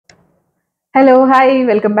Hello hi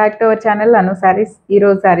welcome back to our channel అను సారీస్.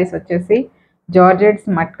 ఈరోజు సారీస్ వచ్చేసి georgettes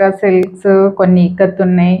matka silks కొన్ని ఇక్కత్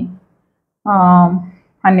ఉన్నాయి, ఆ,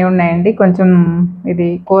 అన్నీ ఉన్నాయండి. కొంచెం ఇది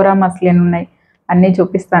కోరా మస్లిన్ ఉన్నాయి. అన్నీ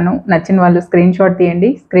చూపిస్తాను. నచ్చిన వాళ్ళు స్క్రీన్ షాట్ తీయండి.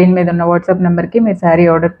 స్క్రీన్ మీద ఉన్న వాట్సాప్ నెంబర్కి మీరు శారీ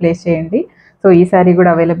ఆర్డర్ ప్లేస్ చేయండి. సో ఈ శారీ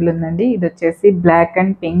కూడా అవైలబుల్ ఉందండి. ఇది వచ్చేసి బ్లాక్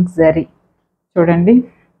అండ్ పింక్ జరీ. చూడండి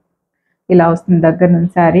ఇలా వస్తుంది దగ్గర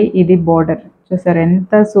నుంచి శారీ. ఇది బోర్డర్ చూసారు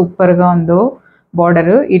ఎంత సూపర్గా ఉందో.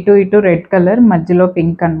 బార్డర్ ఇటు ఇటు రెడ్ కలర్, మధ్యలో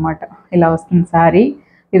పింక్ అనమాట. ఇలా వస్తుంది శారీ.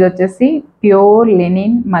 ఇది వచ్చేసి ప్యూర్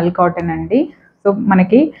లెనిన్ మల్ కాటన్ అండి. సో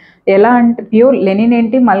మనకి ఎలా అంటే ప్యూర్ లెనిన్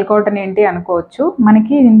ఏంటి మల్ కాటన్ ఏంటి అనుకోవచ్చు.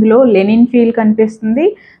 మనకి ఇందులో లెనిన్ ఫీల్ కనిపిస్తుంది,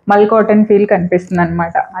 మల్ కాటన్ ఫీల్ కనిపిస్తుంది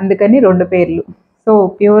అనమాట. అందుకని రెండు పేర్లు. సో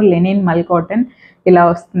ప్యూర్ లెనిన్ మల్ కాటన్ ఇలా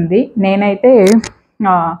వస్తుంది. నేనైతే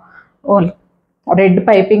రెడ్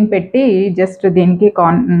పైపింగ్ పెట్టి జస్ట్ దీనికి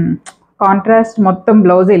కాంట్రాస్ట్ మొత్తం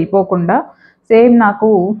బ్లౌజ్ వెళ్ళిపోకుండా సేమ్ నాకు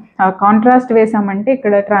కాంట్రాస్ట్ వేసామంటే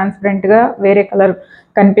ఇక్కడ ట్రాన్స్పరెంట్గా వేరే కలర్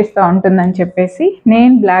కనిపిస్తూ ఉంటుందని చెప్పేసి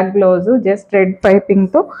నేను బ్లాక్ బ్లౌజు జస్ట్ రెడ్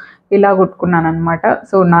పైపింగ్తో ఇలా కుట్టుకున్నాను అనమాట.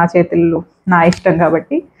 సో నా చేతుల్లో నా ఇష్టం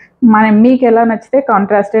కాబట్టి మీకు ఎలా నచ్చితే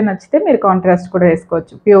కాంట్రాస్టే నచ్చితే మీరు కాంట్రాస్ట్ కూడా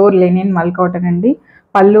వేసుకోవచ్చు. ప్యూర్ లెనిన్ మల్ కాటన్ అండి.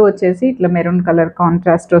 పళ్ళు వచ్చేసి ఇట్లా మెరూన్ కలర్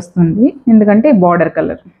కాంట్రాస్ట్ వస్తుంది, ఎందుకంటే బార్డర్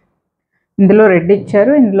కలర్. ఇందులో రెడ్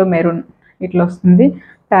ఇచ్చారు, ఇందులో మెరూన్ ఇట్లా వస్తుంది.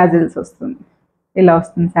 టాజిల్స్ వస్తుంది. ఇలా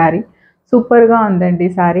వస్తుంది శారీ. సూపర్గా ఉందండి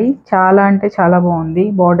శారీ. చాలా అంటే చాలా బాగుంది.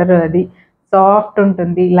 బార్డర్ అది సాఫ్ట్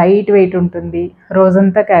ఉంటుంది, లైట్ వెయిట్ ఉంటుంది,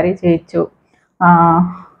 రోజంతా క్యారీ చేయొచ్చు.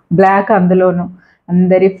 బ్లాక్ అందులోను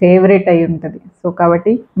అందరి ఫేవరెట్ అయి ఉంటుంది. సో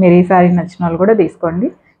కాబట్టి మీరు ఈ శారీ నచ్చిన వాళ్ళు కూడా తీసుకోండి.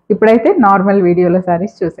 ఇప్పుడైతే నార్మల్ వీడియోలో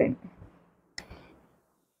శారీస్ చూసేయండి.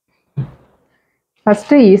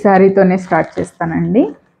 ఫస్ట్ ఈ శారీతోనే స్టార్ట్ చేస్తానండి.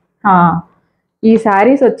 ఈ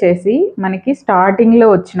శారీస్ వచ్చేసి మనకి స్టార్టింగ్లో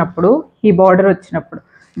వచ్చినప్పుడు, ఈ బార్డర్ వచ్చినప్పుడు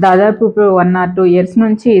దాదాపు ఇప్పుడు 1 or 2 years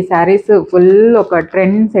నుంచి ఈ శారీస్ ఫుల్ ఒక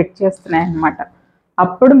ట్రెండ్ సెట్ చేస్తున్నాయి అన్నమాట.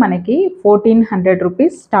 అప్పుడు మనకి 1400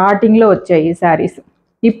 రూపీస్ స్టార్టింగ్లో వచ్చాయి ఈ శారీస్.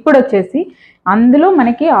 ఇప్పుడు వచ్చేసి అందులో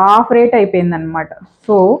మనకి ఆఫ్ రేట్ అయిపోయిందనమాట.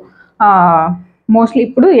 సో మోస్ట్లీ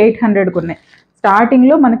ఇప్పుడు 800కు ఉన్నాయి.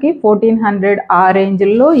 స్టార్టింగ్లో మనకి 1400 ఆ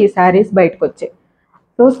రేంజ్లో ఈ శారీస్ బయటకు వచ్చాయి.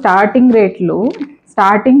 సో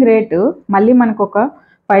స్టార్టింగ్ రేటు మళ్ళీ మనకు ఒక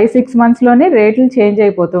 5-6 monthsలోనే రేట్లు చేంజ్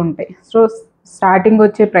అయిపోతూ ఉంటాయి. సో స్టార్టింగ్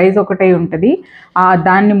వచ్చే ప్రైస్ ఒకటే ఉంటుంది.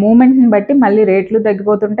 దాన్ని మూమెంట్ని బట్టి మళ్ళీ రేట్లు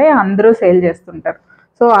తగ్గిపోతుంటాయి, అందరూ సేల్ చేస్తుంటారు.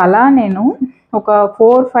 సో అలా నేను ఒక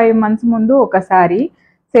 4-5 months ముందు ఒకసారి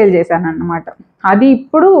సేల్ చేశాను అన్నమాట. అది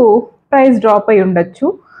ఇప్పుడు ప్రైస్ డ్రాప్ అయి ఉండొచ్చు.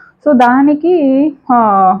 సో దానికి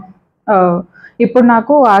ఇప్పుడు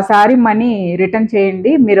నాకు ఆ శారీ మనీ రిటర్న్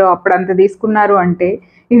చేయండి, మీరు అప్పుడు అంత తీసుకున్నారు అంటే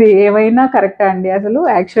ఇది ఏవైనా కరెక్టా అండి? అసలు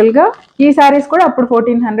యాక్చువల్గా ఈ శారీస్ కూడా అప్పుడు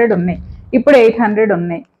 1400 ఉన్నాయి, ఇప్పుడు 800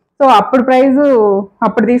 ఉన్నాయి. సో అప్పుడు ప్రైజు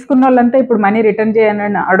అప్పుడు తీసుకున్న వాళ్ళంతా ఇప్పుడు మనీ రిటర్న్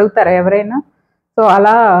చేయని అడుగుతారా ఎవరైనా? సో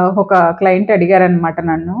అలా ఒక క్లయింట్ అడిగారనమాట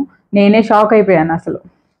నన్ను. నేనే షాక్ అయిపోయాను అసలు.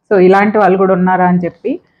 సో ఇలాంటి వాళ్ళు కూడా ఉన్నారా అని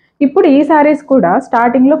చెప్పి. ఇప్పుడు ఈ శారీస్ కూడా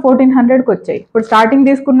స్టార్టింగ్లో 1400కి వచ్చాయి. ఇప్పుడు స్టార్టింగ్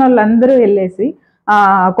తీసుకున్న వాళ్ళందరూ వెళ్ళేసి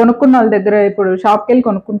కొనుక్కున్న వాళ్ళ దగ్గర ఇప్పుడు షాప్కి వెళ్ళి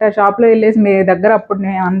కొనుక్కుంటారు. షాప్లో వెళ్ళేసి మీ దగ్గర అప్పుడు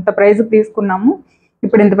మేము అంత ప్రైజ్కి తీసుకున్నాము,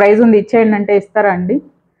 ఇప్పుడు ఇంత ప్రైస్ ఉంది ఇచ్చేయండి అంటే ఇస్తారా అండి?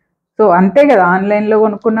 సో అంతే కదా, ఆన్లైన్లో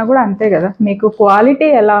కొనుక్కున్నా కూడా అంతే కదా. మీకు క్వాలిటీ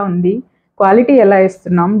ఎలా ఉంది, క్వాలిటీ ఎలా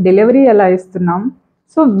ఇస్తున్నాం, డెలివరీ ఎలా ఇస్తున్నాం,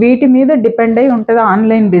 సో వీటి మీద డిపెండ్ అయి ఉంటుంది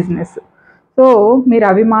ఆన్లైన్ బిజినెస్. సో మీరు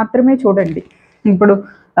అవి మాత్రమే చూడండి. ఇప్పుడు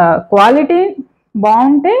క్వాలిటీ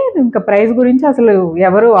బాగుంటే ఇంకా ప్రైస్ గురించి అసలు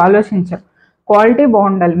ఎవరు ఆలోచించరు. క్వాలిటీ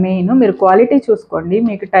బాగుండాలి మెయిన్. మీరు క్వాలిటీ చూసుకోండి,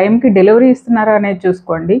 మీకు టైంకి డెలివరీ ఇస్తున్నారా అనేది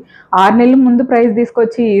చూసుకోండి. 6 నెలల ముందు ప్రైస్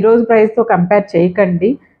తీసుకొచ్చి ఈరోజు ప్రైస్తో కంపేర్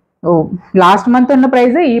చేయకండి. లాస్ట్ మంత్ ఉన్న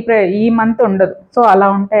ప్రైజే ఈ మంత్ ఉండదు. సో అలా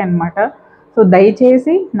ఉంటాయి అన్నమాట. సో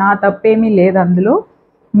దయచేసి నా తప్పేమీ లేదు అందులో.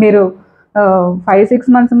 మీరు 5-6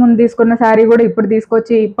 months ముందు తీసుకున్న శారీ కూడా ఇప్పుడు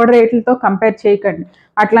తీసుకొచ్చి ఇప్పుడు రేట్లతో కంపేర్ చేయకండి.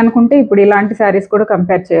 అట్లా అనుకుంటే ఇప్పుడు ఇలాంటి శారీస్ కూడా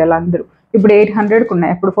కంపేర్ చేయాలి అందరూ. ఇప్పుడు 800కు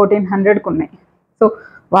ఉన్నాయి, అప్పుడు 1400కు ఉన్నాయి. సో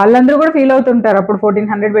వాళ్ళందరూ కూడా ఫీల్ అవుతుంటారు అప్పుడు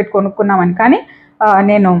 1400 పెట్టి కొనుక్కున్నామని. కానీ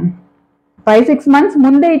నేను 5-6 months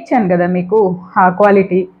ముందే ఇచ్చాను కదా మీకు ఆ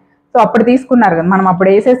క్వాలిటీ. సో అప్పుడు తీసుకున్నారు కదా, మనం అప్పుడు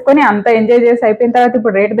వేసేసుకొని అంత ఎంజాయ్ చేసి అయిపోయిన తర్వాత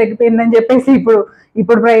ఇప్పుడు రేట్ తగ్గిపోయిందని చెప్పేసి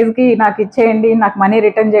ఇప్పుడు ప్రైస్కి నాకు ఇచ్చేయండి, నాకు మనీ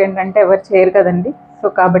రిటర్న్ చేయండి అంటే ఎవరు చేయరు కదండి. సో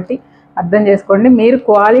కాబట్టి అర్థం చేసుకోండి. మీరు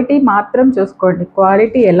క్వాలిటీ మాత్రం చూసుకోండి,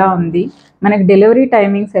 క్వాలిటీ ఎలా ఉంది, మనకి డెలివరీ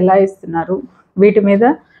టైమింగ్స్ ఎలా ఇస్తున్నారు, వీటి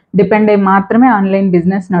మీద డిపెండ్ అయ్యి మాత్రమే ఆన్లైన్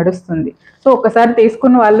బిజినెస్ నడుస్తుంది. సో ఒకసారి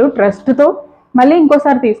తీసుకున్న వాళ్ళు ట్రస్ట్తో మళ్ళీ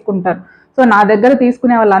ఇంకోసారి తీసుకుంటారు. సో నా దగ్గర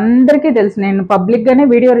తీసుకునే వాళ్ళందరికీ తెలుసు, నేను పబ్లిక్గానే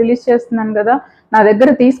వీడియో రిలీజ్ చేస్తున్నాను కదా. నా దగ్గర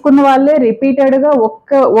తీసుకున్న వాళ్ళే రిపీటెడ్గా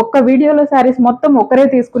ఒక్క వీడియోలో శారీస్ మొత్తం ఒకరే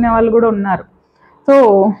తీసుకునే వాళ్ళు కూడా ఉన్నారు. సో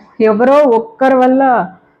ఎవరో ఒక్కరి వల్ల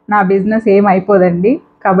నా బిజినెస్ ఏమైపోదండి.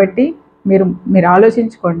 కాబట్టి మీరు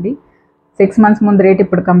ఆలోచించుకోండి. 6 మంత్స్ ముందు రేట్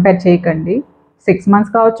ఇప్పుడు కంపేర్ చేయకండి. 6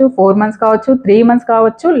 మంత్స్ కావచ్చు, 4 మంత్స్ కావచ్చు, 3 మంత్స్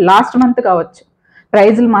కావచ్చు, లాస్ట్ మంత్ కావచ్చు.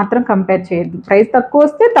 ప్రైజులు మాత్రం కంపేర్ చేయొద్దు. ప్రైస్ తక్కువ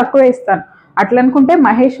వస్తే తక్కువ ఇస్తాను. అట్లా అనుకుంటే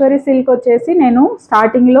మహేశ్వరి సిల్క్ వచ్చేసి నేను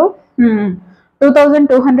స్టార్టింగ్లో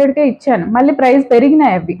 2200కే ఇచ్చాను. మళ్ళీ ప్రైస్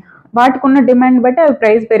పెరిగినాయి. అవి వాటికి ఉన్న డిమాండ్ బట్టి అవి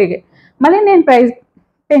ప్రైస్ పెరిగాయి. మళ్ళీ నేను ప్రైస్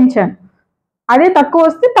పెంచాను. అదే తక్కువ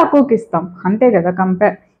వస్తే తక్కువకి ఇస్తాం, అంతే కదా.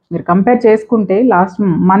 మీరు కంపేర్ చేసుకుంటే లాస్ట్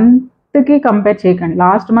మంత్కి కంపేర్ చేయకండి.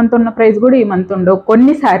 లాస్ట్ మంత్ ఉన్న ప్రైస్ కూడా ఈ మంత్ ఉండవు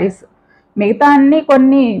కొన్ని శారీస్. మిగతా అన్నీ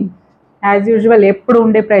కొన్ని యాజ్ యూజువల్ ఎప్పుడు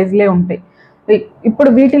ఉండే ప్రైస్లే ఉంటాయి. ఇప్పుడు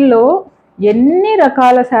వీటిల్లో ఎన్ని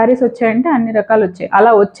రకాల శారీస్ వచ్చాయంటే అన్ని రకాలు వచ్చాయి.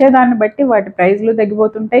 అలా వచ్చేదాన్ని బట్టి వాటి ప్రైస్లు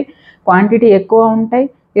తగ్గిపోతుంటాయి, క్వాంటిటీ ఎక్కువ ఉంటాయి,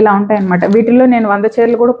 ఇలా ఉంటాయి అన్నమాట. వీటిల్లో నేను 100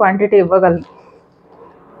 చీరలు కూడా క్వాంటిటీ ఇవ్వగలను.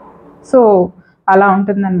 సో అలా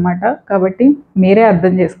ఉంటుందన్నమాట. కాబట్టి మీరే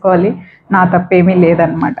అర్థం చేసుకోవాలి, నా తప్పేమీ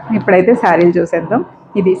లేదనమాట. ఇప్పుడైతే శారీలు చూసేద్దాం.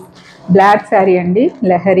 ఇది బ్లాక్ శారీ అండి,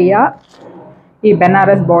 లెహరియా. ఈ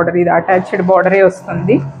బెనారస్ బార్డర్, ఇది అటాచ్డ్ బార్డరే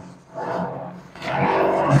వస్తుంది.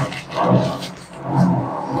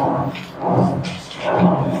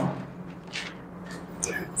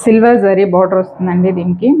 సిల్వర్ జరీ బార్డర్ వస్తుందండి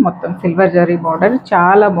దీనికి. మొత్తం సిల్వర్ జరీ బార్డర్,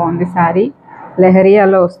 చాలా బాగుంది శారీ.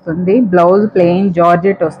 లెహరియాలో వస్తుంది. బ్లౌజ్ ప్లెయిన్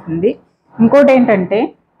జార్జెట్ వస్తుంది. ఇంకోటి ఏంటంటే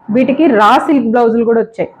వీటికి రా సిల్క్ బ్లౌజులు కూడా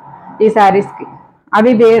వచ్చాయి ఈ శారీస్కి.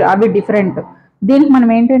 అవి డిఫరెంట్. దీనికి మనం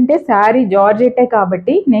ఏంటంటే శారీ జార్జెటే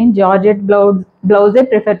కాబట్టి నేను జార్జెట్ బ్లౌజే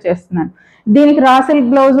ప్రిఫర్ చేస్తున్నాను. దీనికి రా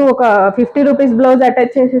సిల్క్ బ్లౌజ్ ఒక 50 రూపీస్ బ్లౌజ్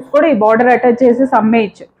అటాచ్ చేసేసి కూడా ఈ బార్డర్ అటాచ్ చేసేసి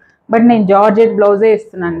అమ్మేయచ్చు. బట్ నేను జార్జెట్ బ్లౌజే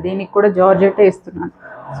ఇస్తున్నాను, దీనికి కూడా జార్జెటే ఇస్తున్నాను.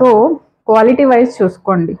 సో క్వాలిటీ వైజ్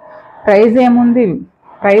చూసుకోండి. ప్రైస్ ఏముంది,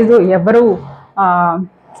 ప్రైస్ ఎవరు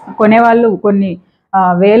కొనేవాళ్ళు కొన్ని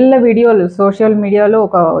వేల వీడియోలు సోషల్ మీడియాలో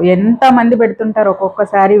ఎంతమంది పెడుతుంటారు ఒక్కొక్క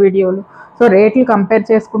శారీ వీడియోలు. సో రేట్లు కంపేర్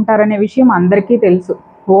చేసుకుంటారనే విషయం అందరికీ తెలుసు.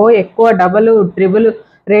 ఎక్కువ డబల్ ట్రిబుల్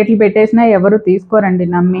రేట్లు పెట్టేసినా ఎవరు తీసుకోరండి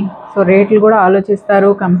నమ్మి. సో రేట్లు కూడా ఆలోచిస్తారు,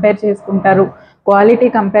 కంపేర్ చేసుకుంటారు, క్వాలిటీ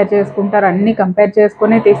కంపేర్ చేసుకుంటారు, అన్నీ కంపేర్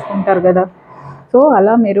చేసుకునే తీసుకుంటారు కదా. సో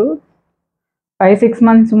అలా మీరు 5-6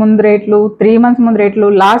 మంత్స్ ముందు రేట్లు, 3 మంత్స్ ముందు రేట్లు,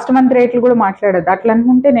 లాస్ట్ మంత్ రేట్లు కూడా మాట్లాడద్దు. అట్లా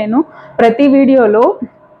అనుకుంటే నేను ప్రతి వీడియోలో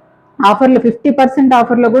ఆఫర్లు 50%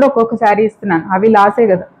 ఆఫర్లో కూడా ఒక్కొక్క శారీ ఇస్తున్నాను. అవి లాసే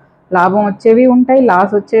కదా. లాభం వచ్చేవి ఉంటాయి,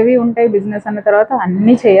 లాస్ వచ్చేవి ఉంటాయి. బిజినెస్ అన్న తర్వాత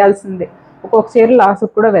అన్నీ చేయాల్సిందే. ఒక్కొక్క చీర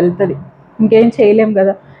లాస్కి కూడా వెళ్తుంది, ఇంకేం చేయలేం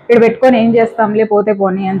కదా. ఇక్కడ పెట్టుకొని ఏం చేస్తాంలే, పోతే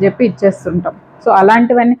పోనీ అని చెప్పి ఇచ్చేస్తుంటాం. సో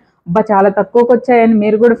అలాంటివన్నీ చాలా తక్కువకి వచ్చాయని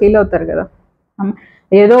మీరు కూడా ఫీల్ అవుతారు కదా.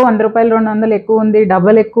 ఏదో 100 రూపాయలు 200 ఎక్కువ ఉంది,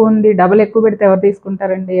 డబల్ ఎక్కువ ఉంది, డబల్ ఎక్కువ పెడితే ఎవరు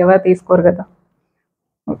తీసుకుంటారండి? ఎవరు తీసుకోరు కదా.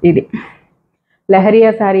 ఇది లెహరియా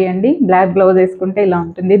శారీ అండి. బ్లాక్ బ్లౌజ్ వేసుకుంటే ఇలా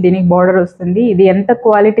ఉంటుంది. దీనికి బార్డర్ వస్తుంది. ఇది ఎంత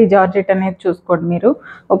క్వాలిటీ జార్జెట్ అనేది చూసుకోండి మీరు.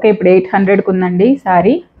 ఓకే, ఇప్పుడు 800కి ఉందండి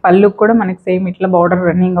శారీ. పళ్ళుకి కూడా మనకి సేమ్ ఇట్లా బార్డర్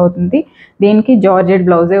రన్నింగ్ అవుతుంది. దీనికి జార్జెట్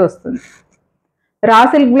బ్లౌజే వస్తుంది. రా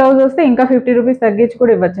సిల్క్ బ్లౌజ్ వస్తే ఇంకా 50 రూపీస్ తగ్గించి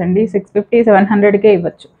కూడా ఇవ్వచ్చండి. 650-700కే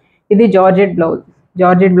ఇవ్వచ్చు. ఇది జార్జెట్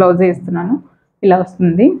బ్లౌజే ఇస్తున్నాను. ఇలా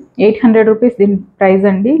వస్తుంది. 800 రూపీస్ దీని ప్రైస్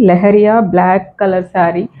అండి. లెహరియా బ్లాక్ కలర్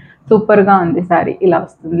శారీ, సూపర్గా ఉంది శారీ. ఇలా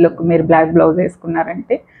వస్తుంది లుక్. మీరు బ్లాక్ బ్లౌజ్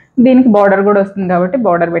వేసుకున్నారంటే దీనికి బార్డర్ కూడా వస్తుంది కాబట్టి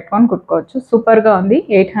బార్డర్ పెట్టుకొని కుట్టుకోవచ్చు. సూపర్గా ఉంది.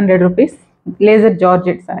 800 రూపీస్ లేజర్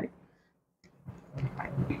జార్జెట్ శారీ.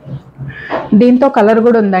 దీంతో కలర్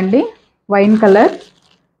కూడా ఉందండి, వైన్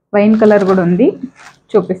కలర్ కూడా ఉంది.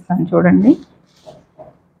 చూపిస్తాను చూడండి.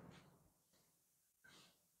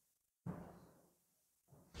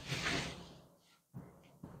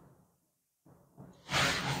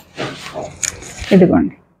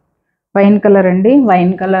 ఇదిగోండి వైన్ కలర్ అండి. వైన్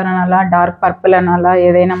కలర్ అనాలా, డార్క్ పర్పుల్ అనాలా,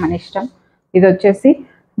 ఏదైనా మన ఇష్టం. ఇది వచ్చేసి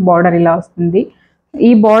బార్డర్ ఇలా వస్తుంది. ఈ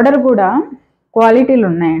బార్డర్ కూడా క్వాలిటీలు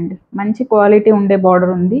ఉన్నాయండి. మంచి క్వాలిటీ ఉండే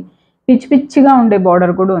బార్డర్ ఉంది, పిచ్చిగా ఉండే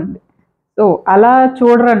బార్డర్ కూడా ఉంది. సో అలా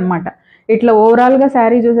చూడరు అనమాట. ఇట్లా ఓవరాల్గా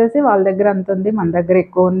శారీ చూసేసి వాళ్ళ దగ్గర అంత ఉంది, మన దగ్గర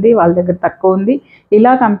ఎక్కువ ఉంది, వాళ్ళ దగ్గర తక్కువ ఉంది,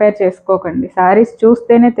 ఇలా కంపేర్ చేసుకోకండి. శారీస్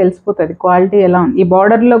చూస్తేనే తెలిసిపోతుంది క్వాలిటీ ఎలా ఉంది. ఈ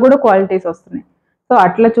బార్డర్లో కూడా క్వాలిటీస్ వస్తున్నాయి. సో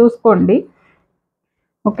అట్లా చూసుకోండి.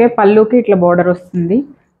 ఓకే, పళ్ళుకి ఇట్లా బార్డర్ వస్తుంది.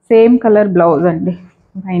 సేమ్ కలర్ బ్లౌజ్ అండి,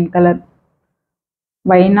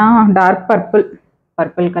 వైనా డార్క్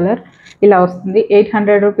పర్పుల్ కలర్ ఇలా వస్తుంది.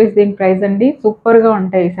 800 రూపీస్ దీని ప్రైస్ అండి. సూపర్గా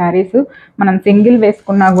ఉంటాయి ఈ శారీస్. మనం సింగిల్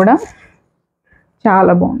వేసుకున్నా కూడా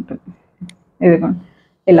చాలా బాగుంటుంది. ఇదిగోండి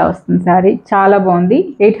ఇలా వస్తుంది శారీ, చాలా బాగుంది.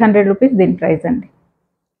 800 రూపీస్ దీని ప్రైస్ అండి.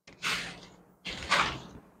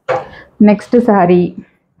 నెక్స్ట్ శారీ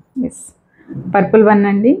పర్పుల్ వన్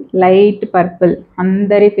అండి. లైట్ పర్పుల్,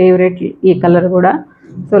 అందరి ఫేవరెట్ ఈ కలర్ కూడా.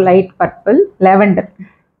 So light purple,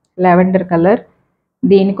 lavender colour.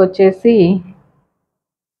 దీనికి వచ్చేసి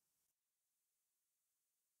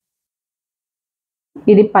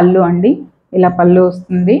ఇది పళ్ళు అండి. ఇలా పళ్ళు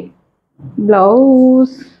వస్తుంది.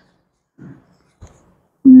 బ్లౌజ్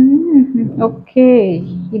ఓకే,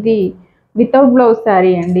 ఇది వితౌట్ బ్లౌజ్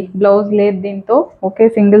శారీ అండి, బ్లౌజ్ లేదు దీంతో. ఓకే,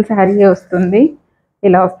 సింగిల్ శారీ వస్తుంది.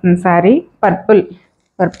 ఇలా వస్తుంది శారీ. Purple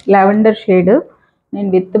lavender shade. నేను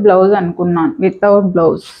విత్ బ్లౌజ్ అనుకున్నాను, without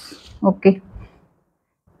blouse. Okay,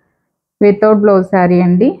 without blouse sari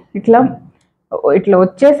అండి. ఇట్లా ఇట్లా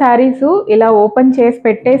వచ్చే శారీస్ ఇలా ఓపెన్ చేసి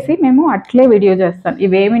పెట్టేసి మేము అట్లే వీడియో చేస్తాను.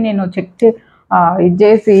 ఇవేమి నేను ఇది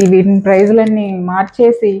చేసి వీటిని ప్రైజ్లన్నీ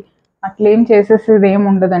మార్చేసి అట్లేం చేసేసేది ఏమి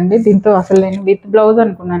ఉండదండి దీంతో. అసలు నేను విత్ బ్లౌజ్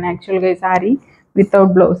అనుకున్నాను యాక్చువల్గా. ఈ శారీ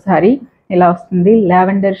వితౌట్ బ్లౌజ్ శారీ. ఇలా వస్తుంది,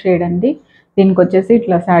 లావెండర్ షేడ్ అండి. దీనికి వచ్చేసి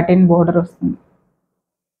ఇట్లా సాటిన్ బార్డర్ వస్తుంది,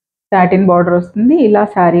 సాటిన్ బార్డర్ వస్తుంది. ఇలా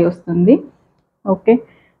శారీ వస్తుంది. ఓకే,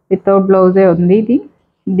 వితౌట్ బ్లౌజే ఉంది ఇది.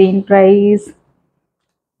 దీని ప్రైస్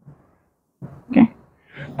ఓకే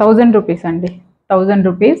 1000 రూపీస్ అండి, 1000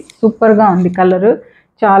 రూపీస్. సూపర్గా ఉంది, కలర్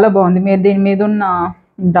చాలా బాగుంది. మీరు దీని మీద ఉన్న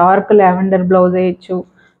డార్క్ లావెండర్ బ్లౌజ్ వేయచ్చు,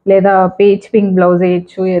 లేదా పీచ్ పింక్ బ్లౌజ్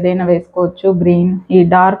వేయచ్చు, ఏదైనా వేసుకోవచ్చు. గ్రీన్, ఈ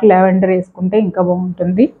డార్క్ లావెండర్ వేసుకుంటే ఇంకా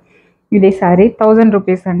బాగుంటుంది. ఇది శారీ 1000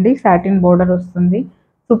 రూపీస్ అండి. సాటిన్ బోర్డర్ వస్తుంది.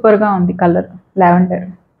 సూపర్గా ఉంది కలర్, లావెండర్.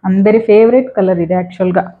 అందరి ఫేవరెట్ కలర్ ఇది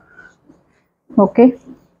యాక్చువల్గా. ఓకే,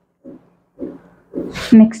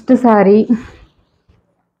 నెక్స్ట్ శారీ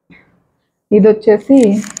ఇది వచ్చేసి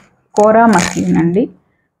కోరా మస్లిన్ అండి.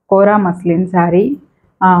 కోరా మస్లిన్ శారీ.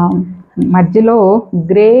 మధ్యలో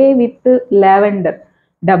grey with lavender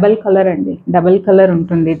double colour అండి, డబల్ కలర్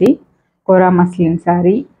ఉంటుంది ఇది. కోరా మస్లిన్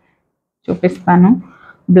శారీ చూపిస్తాను.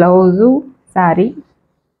 బ్లౌజు శారీ,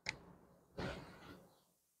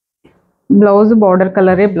 బ్లౌజ్ బార్డర్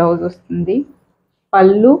కలరే బ్లౌజ్ వస్తుంది.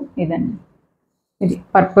 పళ్ళు ఇదండి, ఇది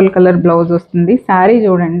పర్పుల్ కలర్ బ్లౌజ్ వస్తుంది. శారీ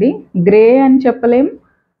చూడండి, గ్రే అని చెప్పలేం,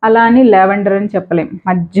 అలా అని లావెండర్ అని చెప్పలేం,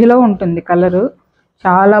 మధ్యలో ఉంటుంది కలరు.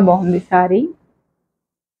 చాలా బాగుంది శారీ.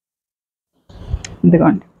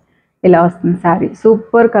 ఇదిగోండి, ఇలా వస్తుంది శారీ.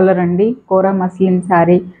 సూపర్ కలర్ అండి, కోరా మస్లిన్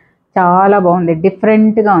శారీ. చాలా బాగుంది,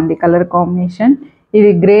 డిఫరెంట్గా ఉంది కలర్ కాంబినేషన్.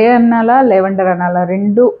 ఇది గ్రే అనాలా లెవెండర్ అనాలా,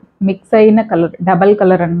 రెండు మిక్స్ అయిన కలర్, డబల్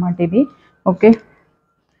కలర్ అనమాట ఇది. ఓకే,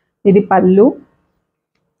 ఇది పళ్ళు.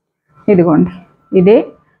 ఇదిగోండి, ఇదే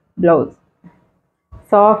బ్లౌజ్.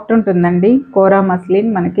 సాఫ్ట్ ఉంటుందండి కోరా మస్లిన్,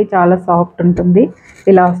 మనకి చాలా సాఫ్ట్ ఉంటుంది.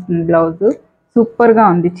 ఇలా వస్తుంది బ్లౌజ్. సూపర్గా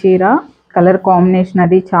ఉంది చీర, కలర్ కాంబినేషన్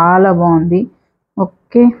అది చాలా బాగుంది.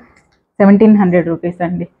 ఓకే, 1700 రూపీస్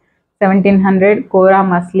అండి, 1700. కోరా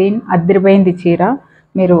మస్లిన్ అద్దరిపోయింది చీర.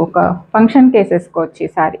 మీరు ఒక ఫంక్షన్కి వేసేసుకోవచ్చు ఈ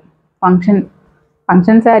శారీ.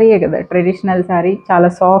 ఫంక్షన్ శారీయే కదా, ట్రెడిషనల్ శారీ. చాలా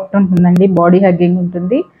సాఫ్ట్ ఉంటుందండి, బాడీ హగ్గింగ్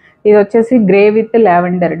ఉంటుంది. ఇది వచ్చేసి grey with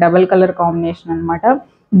lavender double colour combination అనమాట.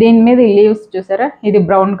 దీని మీద ఈ లీవ్స్ చూసారా, ఇది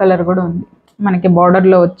బ్రౌన్ కలర్ కూడా ఉంది మనకి.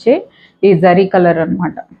 బార్డర్లో వచ్చే ఈ జరీ కలర్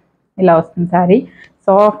అనమాట. ఇలా వస్తుంది శారీ.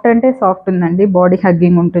 సాఫ్ట్ అంటే సాఫ్ట్ ఉందండి, బాడీ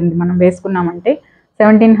హగ్గింగ్ ఉంటుంది మనం వేసుకున్నామంటే.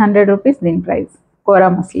 1700 రూపీస్ దీని ప్రైస్, కోరా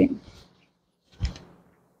మస్లిన్.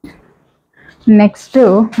 నెక్స్ట్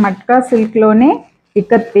మట్కా సిల్క్లోనే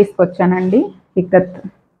ఇక్కత్ తీసుకొచ్చానండి. ఇక్కత్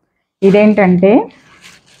ఇదేంటంటే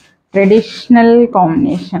ట్రెడిషనల్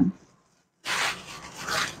కాంబినేషన్.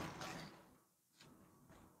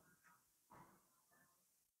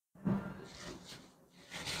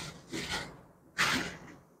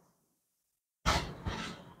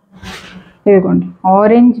 ఇదిగోండి,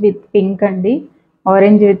 ఆరెంజ్ విత్ పింక్ అండి,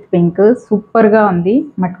 ఆరెంజ్ విత్ పింక్. సూపర్గా ఉంది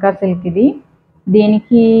మట్కా సిల్క్ ఇది.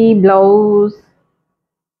 దీనికి బ్లౌజ్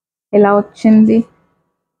ఎలా వచ్చింది?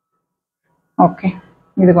 ఓకే,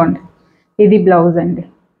 ఇదిగోండి, ఇది బ్లౌజ్ అండి.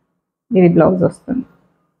 ఇది బ్లౌజ్ వస్తుంది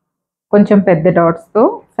కొంచెం పెద్ద డాట్స్తో.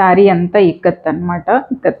 శారీ అంతా ఇక్కత్ అనమాట,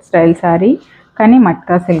 ఇక్కత్ స్టైల్ శారీ, కానీ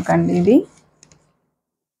మట్కా సిల్క్ అండి ఇది.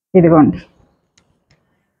 ఇదిగోండి,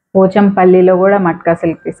 పోచంపల్లిలో కూడా మట్కా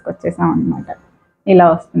సిల్క్ తీసుకొచ్చేసాం అనమాట. ఇలా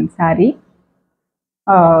వస్తుంది శారీ.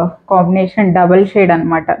 కాంబినేషన్ డబల్ షేడ్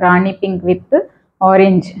అనమాట, రాణి pink with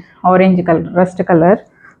orange, orange colour, rust colour.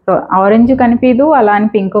 So orange కనిపించదు, అలా అని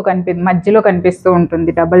పింక్ కనిపించదు, మధ్యలో కనిపిస్తూ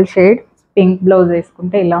ఉంటుంది డబల్ షేడ్. పింక్ బ్లౌజ్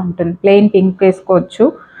వేసుకుంటే ఇలా ఉంటుంది. ప్లెయిన్ పింక్ వేసుకోవచ్చు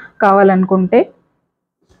కావాలనుకుంటే.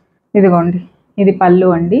 ఇదిగోండి, ఇది పళ్ళు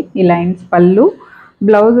అండి, ఈ లైన్స్ పళ్ళు.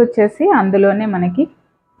 బ్లౌజ్ వచ్చేసి అందులోనే మనకి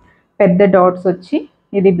పెద్ద డాట్స్ వచ్చి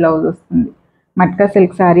ఇది బ్లౌజ్ వస్తుంది. మట్కా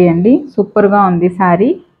సిల్క్ శారీ అండి, సూపర్గా ఉంది శారీ.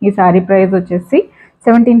 ఈ శారీ ప్రైస్ వచ్చేసి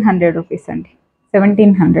 1700 రూపీస్ అండి,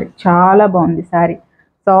 1700. చాలా బాగుంది శారీ,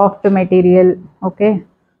 సాఫ్ట్ మెటీరియల్. ఓకే,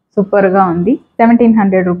 సూపర్గా ఉంది.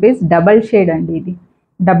 1700 రూపీస్. డబల్ షేడ్ అండి ఇది,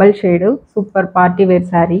 double shade. Super party wear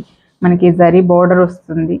sari. మనకి జరీ బోర్డర్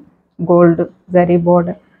వస్తుంది, గోల్డ్ జరీ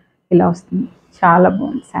బోర్డర్ ఇలా వస్తుంది. చాలా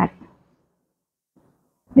బాగుంది శారీ.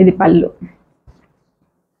 ఇది పళ్ళు,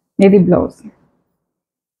 ఇది బ్లౌజ్.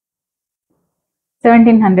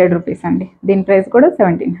 1700 రూపీస్ అండి, దీని ప్రైస్ కూడా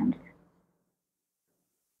 1700.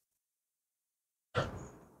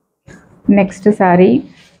 నెక్స్ట్ శారీ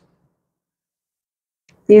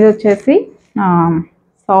ఇది వచ్చేసి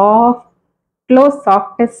సాఫ్ట్లో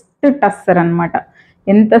సాఫ్టెస్ట్ టస్సర్ అనమాట.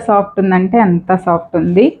 ఎంత సాఫ్ట్ ఉందంటే అంత సాఫ్ట్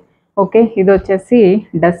ఉంది. ఓకే, ఇది వచ్చేసి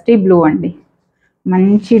డస్టీ బ్లూ అండి,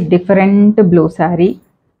 మంచి డిఫరెంట్ బ్లూ శారీ.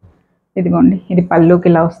 ఇదిగోండి, ఇది పళ్ళుకి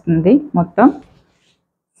ఇలా వస్తుంది. మొత్తం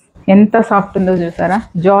ఎంత సాఫ్ట్ ఉందో చూసారా,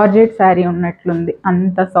 జార్జెట్ శారీ ఉన్నట్లుంది,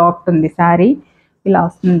 అంత సాఫ్ట్ ఉంది శారీ. ఇలా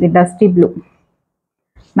వస్తుంది డస్టీ బ్లూ,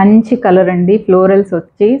 మంచి కలర్ అండి. ఫ్లోరల్స్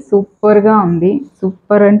వచ్చి సూపర్గా ఉంది,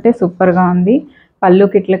 సూపర్ అంటే సూపర్గా ఉంది.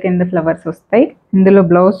 పళ్ళుకి ఇట్ల కింద ఫ్లవర్స్ వస్తాయి. ఇందులో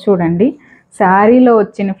బ్లౌజ్ చూడండి, శారీలో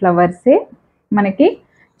వచ్చిన ఫ్లవర్సే మనకి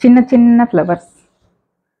చిన్న చిన్న ఫ్లవర్స్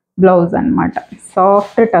బ్లౌజ్ అనమాట.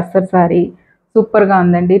 సాఫ్ట్ టస్సర్ శారీ సూపర్గా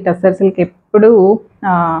ఉందండి. టస్సర్ సిల్క్ ఎప్పుడు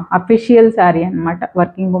అఫీషియల్ శారీ అనమాట,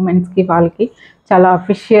 వర్కింగ్ ఉమెన్స్కి వాళ్ళకి చాలా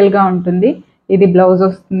అఫీషియల్గా ఉంటుంది. ఇది బ్లౌజ్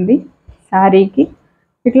వస్తుంది శారీకి.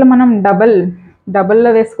 ఇట్లా మనం డబల్లో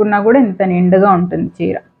వేసుకున్నా కూడా ఇంత నిండుగా ఉంటుంది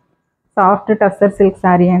చీర. సాఫ్ట్ టస్సర్ సిల్క్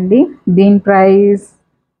శారీ అండి. దీని ప్రైస్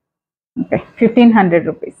ఓకే 1500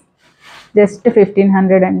 రూపీస్, జస్ట్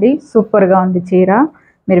 1500 అండి. సూపర్గా ఉంది చీర.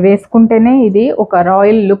 మీరు వేసుకుంటేనే ఇది ఒక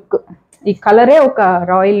రాయల్ లుక్, ఈ కలరే ఒక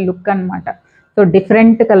రాయల్ లుక్ అనమాట. So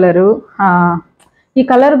different colour. ఈ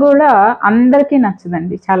కలర్ కూడా అందరికీ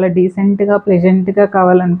నచ్చదండి, చాలా డీసెంట్గా ప్లెజెంట్గా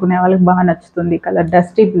కావాలనుకునే వాళ్ళకి బాగా నచ్చుతుంది ఈ కలర్,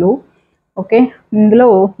 డస్టీ బ్లూ. ఓకే, ఇందులో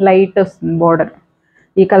లైట్ వస్తుంది బోర్డర్,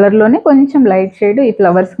 ఈ కలర్లోనే కొంచెం లైట్ షేడ్ ఈ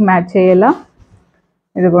ఫ్లవర్స్కి మ్యాచ్ అయ్యేలా.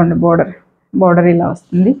 ఇదిగోండి బోర్డర్ ఇలా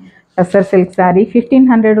వస్తుంది. టస్సర్ సిల్క్ శారీ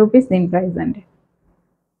 1500 రూపీస్ దీని ప్రైస్ అండి.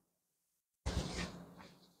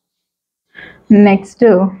 నెక్స్ట్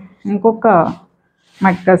ఇంకొక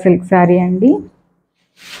మట్కా సిల్క్ శారీ అండి.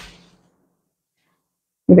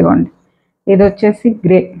 ఇదిగోండి, ఇది వచ్చేసి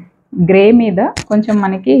గ్రే మీద కొంచెం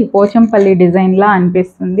మనకి పోచంపల్లి డిజైన్లా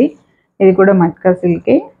అనిపిస్తుంది. ఇది కూడా మట్కా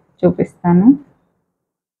సిల్కే, చూపిస్తాను.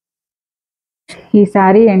 ఈ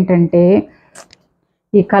శారీ ఏంటంటే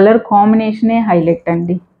ఈ కలర్ కాంబినేషనే హైలైట్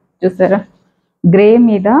అండి. చూసారా, గ్రే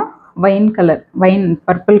మీద వైన్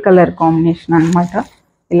పర్పుల్ కలర్ కాంబినేషన్ అనమాట.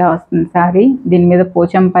 ఇలా వస్తుంది శారీ. దీని మీద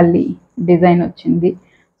పోచంపల్లి డిజైన్ వచ్చింది,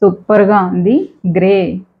 సూపర్గా ఉంది. గ్రే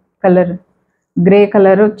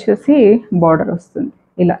కలర్ వచ్చేసి బార్డర్ వస్తుంది.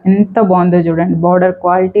 ఇలా ఎంత బాగుందో చూడండి, బార్డర్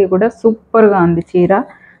క్వాలిటీ కూడా సూపర్గా ఉంది. చీర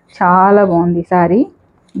చాలా బాగుంది శారీ.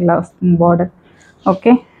 ఇలా వస్తుంది బార్డర్.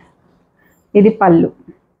 ఓకే, ఇది పళ్ళు.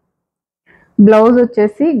 బ్లౌజ్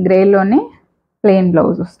వచ్చేసి గ్రేలోనే ప్లెయిన్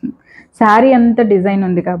బ్లౌజ్ వస్తుంది. శారీ అంతా డిజైన్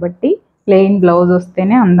ఉంది కాబట్టి ప్లెయిన్ బ్లౌజ్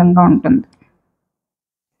వస్తేనే అందంగా ఉంటుంది.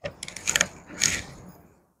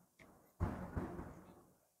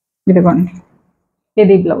 ఇదిగోండి,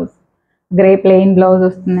 ఇది బ్లౌజ్, గ్రే ప్లెయిన్ బ్లౌజ్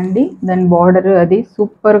వస్తుందండి. దాని బార్డర్ అది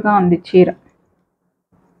సూపర్గా ఉంది చీర.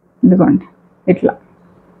 ఇదిగోండి, ఇట్లా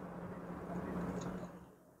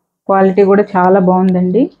క్వాలిటీ కూడా చాలా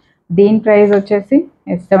బాగుందండి. దీని ప్రైస్ వచ్చేసి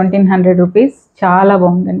 1700 రూపీస్. చాలా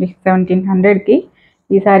బాగుందండి. 1700కి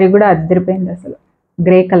ఈ సారీ కూడా అద్దరిపోయింది అసలు.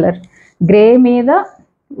 గ్రే మీద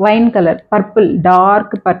wine colour purple,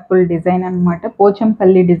 dark purple design అనమాట,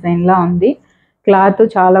 పోచంపల్లి డిజైన్లా ఉంది. క్లాత్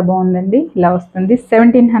చాలా బాగుందండి. ఇలా వస్తుంది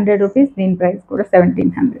 1700 రూపీస్. దీని ప్రైస్ కూడా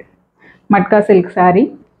 1700. మట్కా సిల్క్ శారీ.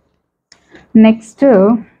 నెక్స్ట్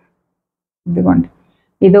ఇదిగోండి,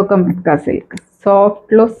 ఇదొక matka silk,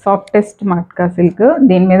 సాఫ్ట్లో softest matka silk.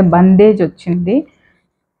 దీని మీద బందేజ్ వచ్చింది.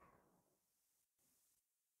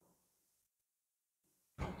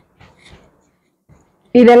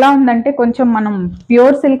 ఇది ఎలా ఉందంటే కొంచెం మనం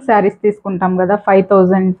ప్యూర్ సిల్క్ శారీస్ తీసుకుంటాం కదా,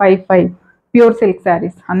 5000, 55 ప్యూర్ సిల్క్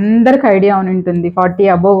శారీస్ అందరికి ఐడియా ఉంటుంది 40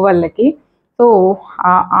 అబోవ్ వాళ్ళకి. సో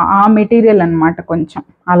ఆ మెటీరియల్ అనమాట, కొంచెం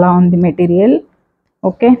అలా ఉంది material.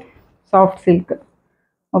 Okay, soft silk.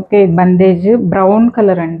 Okay, bandhej brown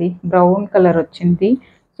colour అండి, బ్రౌన్ కలర్ వచ్చింది,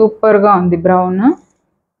 సూపర్గా ఉంది బ్రౌన్.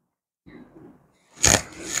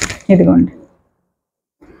 ఇదిగోండి,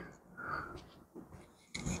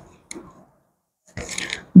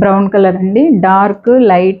 బ్రౌన్ కలర్ అండి, డార్క్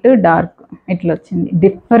లైట్ డార్క్ ఇట్లా వచ్చింది.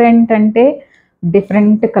 డిఫరెంట్ అంటే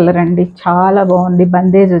డిఫరెంట్ కలర్ అండి, చాలా బాగుంది.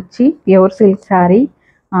 బందేజ్ వచ్చి ప్యూర్ సిల్క్ శారీ,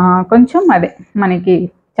 కొంచెం అదే మనకి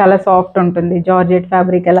చాలా సాఫ్ట్ ఉంటుంది. జార్జెట్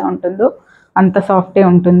ఫ్యాబ్రిక్ ఎలా ఉంటుందో అంత సాఫ్టే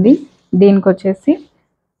ఉంటుంది. దీనికి వచ్చేసి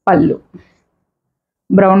పళ్ళు,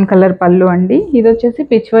 బ్రౌన్ కలర్ పళ్ళు అండి. ఇది వచ్చేసి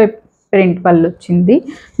పిచ్ వై ప్రింట్ పళ్ళు వచ్చింది.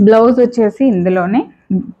 బ్లౌజ్ వచ్చేసి ఇందులోనే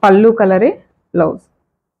పళ్ళు కలరే బ్లౌజ్,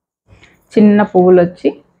 చిన్న పువ్వులు వచ్చి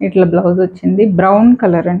ఇట్లా బ్లౌజ్ వచ్చింది. బ్రౌన్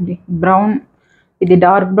కలర్ అండి, బ్రౌన్, ఇది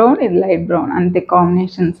డార్క్ బ్రౌన్, ఇది లైట్ బ్రౌన్, అంతే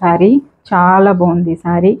కాంబినేషన్ శారీ. చాలా బాగుంది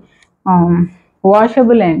శారీ.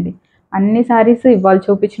 వాషబుల్ అండి, అన్ని శారీస్ ఇవాళ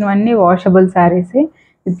చూపించినవన్నీ washable శారీసే.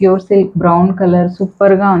 Pure silk brown colour,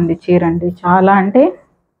 సూపర్గా ఉంది చీర అండి. చాలా అంటే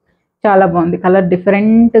చాలా బాగుంది, కలర్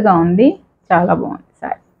డిఫరెంట్గా ఉంది, చాలా బాగుంది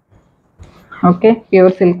sari. Okay,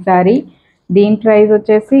 pure silk sari. దీని ప్రైస్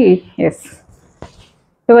వచ్చేసి ఎస్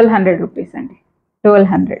 1200 రూపీస్ అండి.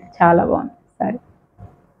 1200 చాలా బాగుంది సారీ.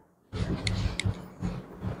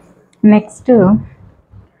 నెక్స్ట్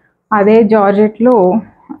అదే జార్జెట్లో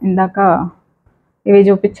ఇందాక ఇవి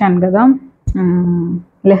చూపించాను కదా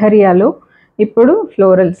లెహరియాలో, ఇప్పుడు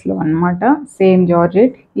ఫ్లోరల్స్లో అన్నమాట. Same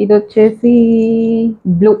georgette. ఇది వచ్చేసి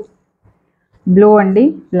బ్లూ అండి,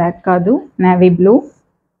 బ్లాక్ కాదు, నేవీ బ్లూ.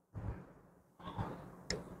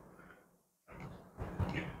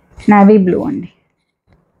 నేవీ బ్లూ అండి.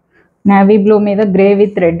 నేవీ బ్లూ మీద గ్రే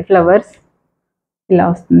విత్ రెడ్ ఫ్లవర్స్ ఇలా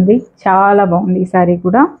వస్తుంది. చాలా బాగుంది ఈ సారీ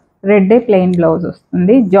కూడా. రెడ్డే ప్లెయిన్ బ్లౌజ్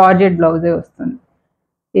వస్తుంది, జార్జెట్ బ్లౌజే వస్తుంది.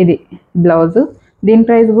 ఇది బ్లౌజ్. దీని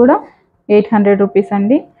ప్రైస్ కూడా 800 రూపీస్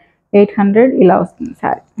అండి. 800 ఇలా వస్తుంది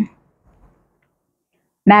sorry.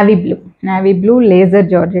 Navy blue laser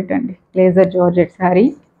georgette అండి, లేజర్ జార్జెట్ సారీ.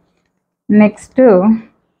 నెక్స్ట్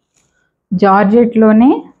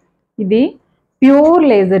జార్జెట్లోనే ఇది ప్యూర్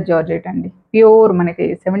లేజర్ జార్జెట్ అండి. ప్యూర్ మనకి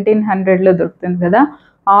 1700లో దొరుకుతుంది కదా,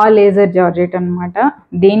 ఆ లేజర్ జార్జెట్ అనమాట.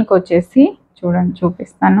 దీనికి వచ్చేసి చూడండి,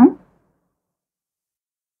 చూపిస్తాను.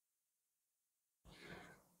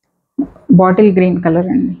 బాటిల్ గ్రీన్ కలర్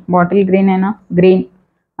అండి. బాటిల్ గ్రీన్ అయినా గ్రీన్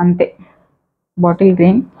అంతే, బాటిల్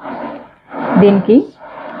గ్రీన్. దీనికి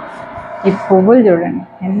ఈ పువ్వులు చూడండి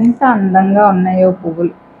ఎంత అందంగా ఉన్నాయో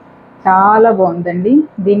పువ్వులు, చాలా బాగుందండి.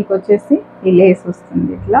 దీనికి వచ్చేసి ఈ లేస్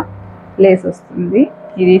వస్తుంది, ఇట్లా లేస్ వస్తుంది.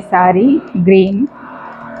 ఇది శారీ గ్రీన్.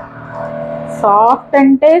 సాఫ్ట్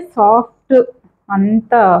అంటే సాఫ్ట్,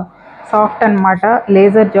 అంత సాఫ్ట్ అనమాట.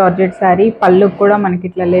 Laser georgette sari. పళ్ళుకి కూడా మనకి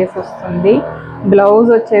ఇట్లా లేస్ వస్తుంది. బ్లౌజ్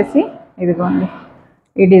వచ్చేసి ఇదిగోండి,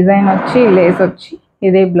 ఈ డిజైన్ వచ్చి లేస్ వచ్చి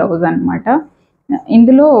ఇదే బ్లౌజ్ అనమాట.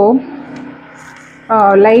 ఇందులో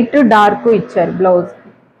లైట్ డార్క్ ఇచ్చారు బ్లౌజ్.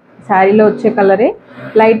 శారీలో వచ్చే కలరే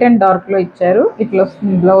లైట్ అండ్ డార్క్లో ఇచ్చారు. ఇట్లా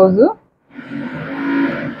వస్తుంది బ్లౌజు.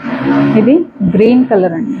 ఇది గ్రీన్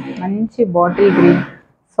కలర్ అండి, మంచి బాటిల్ గ్రీన్.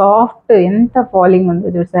 సాఫ్ట్, ఎంత ఫాలింగ్ ఉందో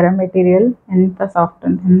చూసారా మెటీరియల్, ఎంత సాఫ్ట్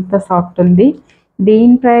ఉంది, ఎంత సాఫ్ట్ ఉంది.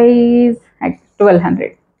 దీని ప్రైస్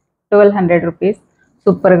 1200 రూపీస్.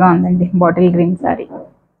 సూపర్గా ఉందండి బాటిల్ గ్రీన్ శారీ.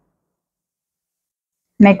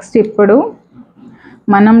 నెక్స్ట్ ఇప్పుడు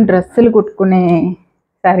మనం డ్రెస్సులు కుట్టుకునే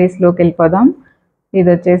శారీస్లోకి వెళ్ళిపోదాం. ఇది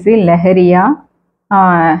వచ్చేసి లెహరియా.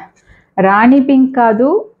 రాణి పింక్ కాదు,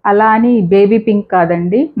 అలా అని బేబీ పింక్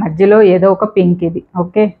కాదండి, మధ్యలో ఏదో ఒక పింక్. ఇది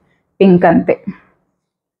ఓకే, పింక్ అంతే.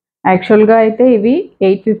 యాక్చువల్గా అయితే ఇవి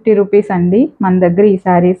 850 రూపీస్ అండి. మన దగ్గర ఈ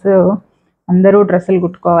శారీస్ అందరూ డ్రెస్సులు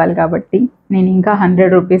కుట్టుకోవాలి కాబట్టి నేను ఇంకా 100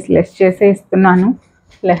 రూపీస్ లెస్ చేసే ఇస్తున్నాను.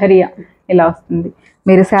 లెహరియా ఇలా వస్తుంది.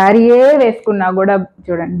 మీరు శారీయే వేసుకున్నా కూడా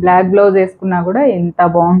చూడండి, బ్లాక్ బ్లౌజ్ వేసుకున్నా కూడా ఎంత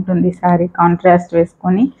బాగుంటుంది శారీ. కాంట్రాస్ట్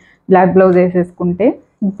వేసుకొని బ్లాక్ బ్లౌజ్ వేసేసుకుంటే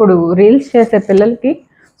ఇప్పుడు రీల్స్ చేసే పిల్లలకి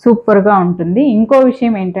సూపర్గా ఉంటుంది. ఇంకో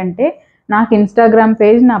విషయం ఏంటంటే, నాకు ఇన్స్టాగ్రామ్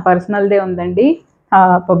పేజ్ నా పర్సనల్దే ఉందండి,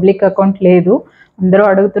 పబ్లిక్ అకౌంట్ లేదు. అందరూ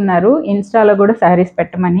అడుగుతున్నారు ఇన్స్టాలో కూడా శారీస్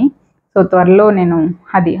పెట్టమని. సో త్వరలో నేను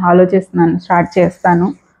అది ఆలోచిస్తున్నాను, స్టార్ట్ చేస్తాను.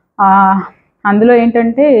 అందులో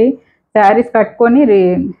ఏంటంటే శారీస్ కట్టుకొని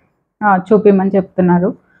చూపిమని చెప్తున్నారు.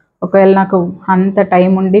 ఒకవేళ నాకు అంత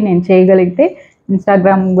టైం ఉండి నేను చేయగలిగితే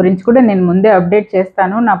ఇన్స్టాగ్రామ్ గురించి కూడా నేను ముందే అప్డేట్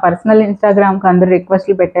చేస్తాను. నా పర్సనల్ ఇన్స్టాగ్రామ్కి అందరూ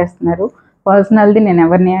రిక్వెస్ట్లు పెట్టేస్తున్నారు, పర్సనల్ది నేను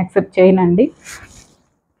ఎవరిని యాక్సెప్ట్ చేయనండి.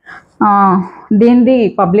 దీనిది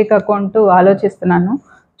పబ్లిక్ అకౌంట్ ఆలోచిస్తున్నాను,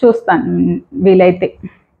 చూస్తాను వీలైతే.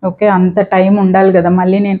 ఓకే, అంత టైం ఉండాలి కదా,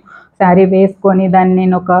 మళ్ళీ నేను శారీ వేసుకొని దాన్ని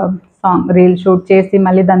నేను ఒక రీల్ షూట్ చేసి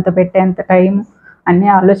మళ్ళీ దాంతో పెట్టేంత టైం అన్నీ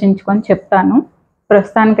ఆలోచించుకొని చెప్తాను.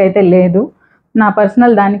 ప్రస్తుతానికైతే లేదు. నా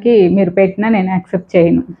పర్సనల్ దానికి మీరు పెట్టినా నేను యాక్సెప్ట్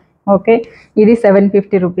చేయను. ఓకే, ఇది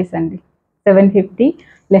 750 రూపీస్ అండి. 750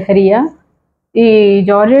 లెహరియా. ఈ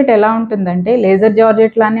జార్జెట్ ఎలా ఉంటుందంటే లేజర్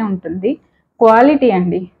జార్జెట్ లానే ఉంటుంది. క్వాలిటీ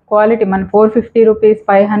అండి, క్వాలిటీ మన 450 రూపీస్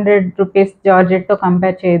 500 రూపీస్ జార్జెట్తో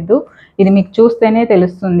కంపేర్ చేయొద్దు. ఇది మీకు చూస్తేనే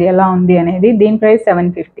తెలుస్తుంది ఎలా ఉంది అనేది. దీని ప్రైస్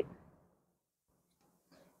 750.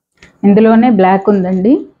 ఇందులోనే బ్లాక్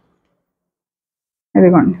ఉందండి,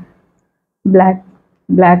 ఇదిగోండి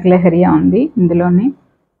బ్లాక్ లెహరియా ఉంది ఇందులోనే.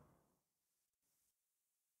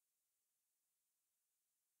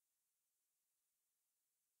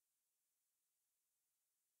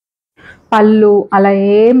 పళ్ళు అలా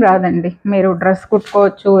ఏం రాదండి. మీరు డ్రెస్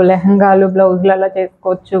కుట్టుకోవచ్చు, లెహంగాలు బ్లౌజులు అలా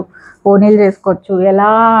చేసుకోవచ్చు, పోనీలు చేసుకోవచ్చు.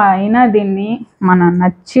 ఎలా అయినా దీన్ని మన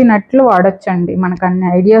నచ్చినట్లు వాడచ్చండి. మనకు అన్ని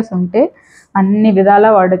ఐడియాస్ ఉంటే అన్ని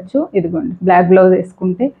విధాలా వాడచ్చు. ఇదిగోండి బ్లాక్ బ్లౌజ్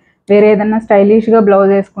వేసుకుంటే, వేరే ఏదన్నా స్టైలిష్గా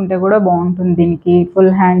బ్లౌజ్ వేసుకుంటే కూడా బాగుంటుంది. దీనికి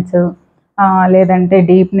ఫుల్ హ్యాండ్స్ లేదంటే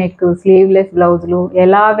డీప్ నెక్ స్లీవ్లెస్ బ్లౌజులు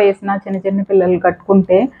ఎలా వేసినా చిన్న చిన్న పిల్లలు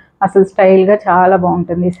కట్టుకుంటే అసలు స్టైల్గా చాలా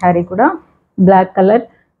బాగుంటుంది. ఈ శారీ కూడా బ్లాక్ కలర్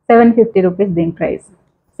 750 రూపీస్. దీని ప్రైస్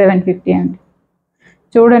 750 అండి.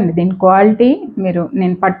 చూడండి దీని క్వాలిటీ మీరు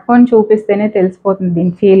నేను పట్టుకొని చూపిస్తేనే తెలిసిపోతుంది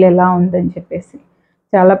దీని ఫీల్ ఎలా ఉందని చెప్పేసి.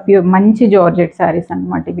 చాలా మంచి జార్జెట్ శారీస్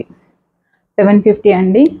అన్నమాట ఇవి. 750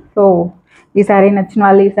 అండి. సో ఈ శారీ నచ్చిన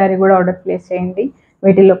వాళ్ళు ఈ శారీ కూడా ఆర్డర్ ప్లేస్ చేయండి.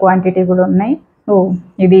 వీటిల్లో క్వాంటిటీ కూడా ఉన్నాయి. సో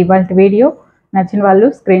ఇది ఇవాళ వీడియో. నచ్చిన వాళ్ళు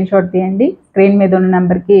స్క్రీన్ షాట్ తీయండి. స్క్రీన్ మీద ఉన్న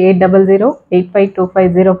నెంబర్కి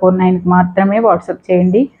 8008525049కి మాత్రమే వాట్సాప్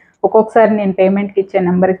చేయండి. ఒక్కొక్కసారి నేను పేమెంట్కి ఇచ్చే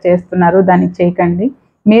నెంబర్కి చేస్తున్నారు, దానికి చేయకండి.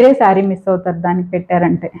 మీరే శారీ మిస్ అవుతారు దానికి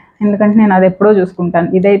పెట్టారంటే, ఎందుకంటే నేను అది ఎప్పుడో చూసుకుంటాను.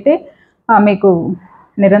 ఇదైతే మీకు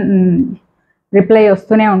రిప్లై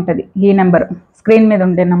వస్తూనే ఉంటుంది. ఈ నెంబర్ స్క్రీన్ మీద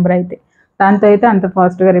ఉండే నెంబర్ అయితే, దాంతో అయితే అంత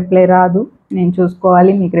ఫాస్ట్గా రిప్లై రాదు. నేను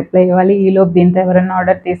చూసుకోవాలి, మీకు రిప్లై ఇవ్వాలి. ఈలోపు దీంతో ఎవరైనా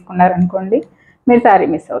ఆర్డర్ తీసుకున్నారనుకోండి మీరు శారీ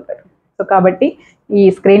మిస్ అవుతారు. సో కాబట్టి ఈ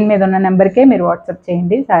స్క్రీన్ మీద ఉన్న నెంబర్కే మీరు వాట్సాప్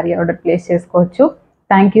చేయండి, శారీ ఆర్డర్ ప్లేస్ చేసుకోవచ్చు.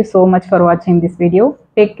 Thank you so much for watching this video.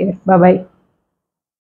 Take care. Bye.